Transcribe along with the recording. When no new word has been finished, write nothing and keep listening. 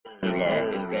Fuck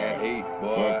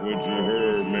what you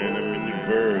heard, man. I'm in the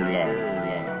bird life.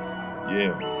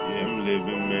 Yeah, I'm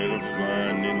living, man. I'm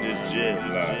flying in this jet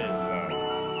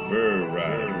life. Bird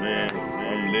ride, man.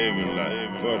 I'm living life.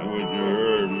 Fuck what you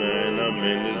heard, man. I'm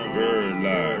in this bird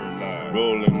life.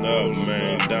 Rolling up,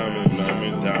 man.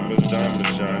 Diamonds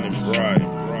shining bright.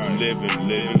 Living,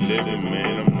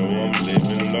 man. I know I'm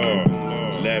living large.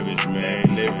 Lavish, man.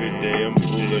 Every day I'm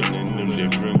pulling in them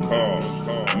different cars.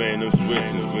 Man, I'm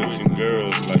switching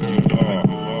girls like you are.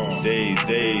 Days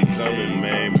coming,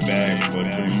 man, back for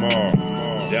tomorrow.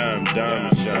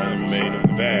 Diamond shining, man,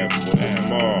 I'm back for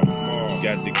tomorrow.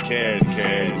 Got the cash,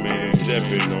 man, I'm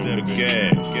stepping on the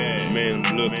gas. Man,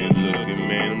 I'm looking,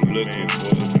 man, I'm looking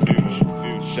for the future.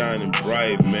 Shining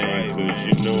bright, man, cause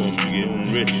you know I'm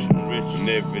getting rich. And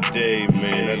every day,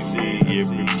 man, I see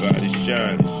everybody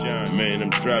shining. Man, I'm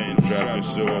trapping,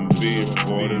 so I'm being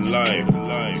part of life.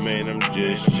 Man, I'm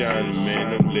just shining,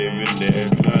 man, I'm living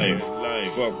that life.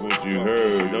 Fuck what you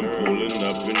heard, I'm pulling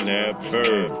up in that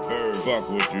bird. Fuck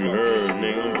what you heard,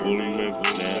 nigga, I'm pulling up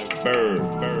in that bird.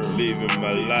 Living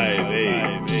my life,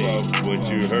 ayy, fuck what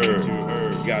you heard.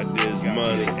 Got this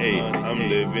money, ayy, I'm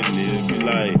living this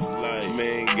life.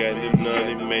 Man, got the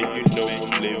money, man, you know I'm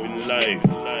living life.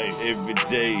 Every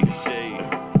day,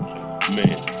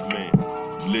 man,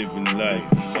 living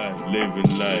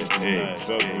life, ayy.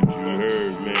 Fuck what you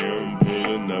heard, man, I'm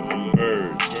pulling up in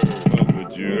birds. Fuck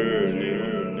what you heard, nigga,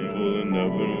 I'm pulling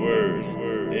up in words.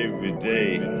 Every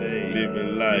day,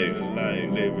 living life,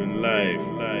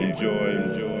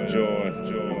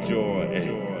 enjoy,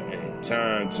 ayy.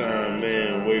 Time,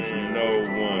 man, wait from no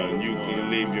one. You can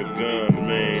leave your guns,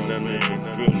 man, under the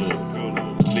pillow.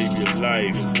 Leave your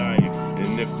life,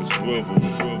 and if it's swivel,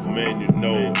 man, you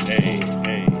know, hey,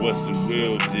 what's the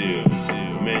real deal?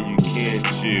 Man, you can't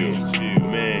chill.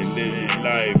 Man, live your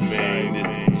life, man, this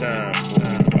is time for the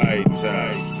right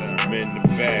time. Man, the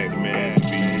back, man,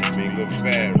 speak a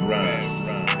fat rhyme.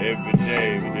 Every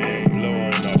day, man,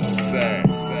 blowing off the sack,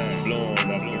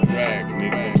 blowing off the rack,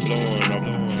 nigga, blowing off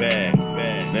the bag.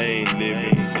 I ain't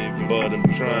living, but I'm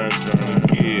trying to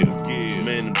give.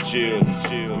 Man, I'm chill,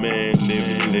 man,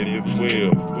 living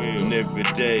well. And every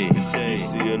day, you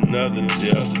see another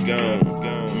death gone.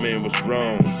 Man, what's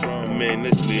wrong? Man,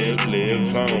 let's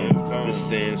live on. Let's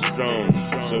stand strong,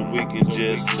 so we can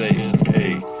just say,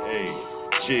 hey,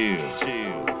 chill,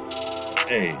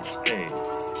 hey,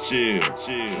 chill.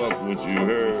 Fuck what you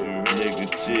heard, nigga,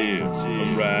 chill.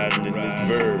 I'm riding in this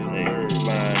bird, nigga,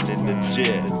 flying in the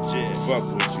jet. Fuck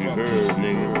what you heard,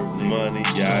 nigga, money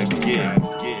I get.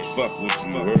 Fuck what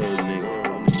you heard, nigga,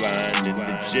 I'm flying in the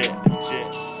jet.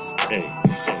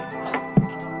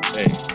 Hey.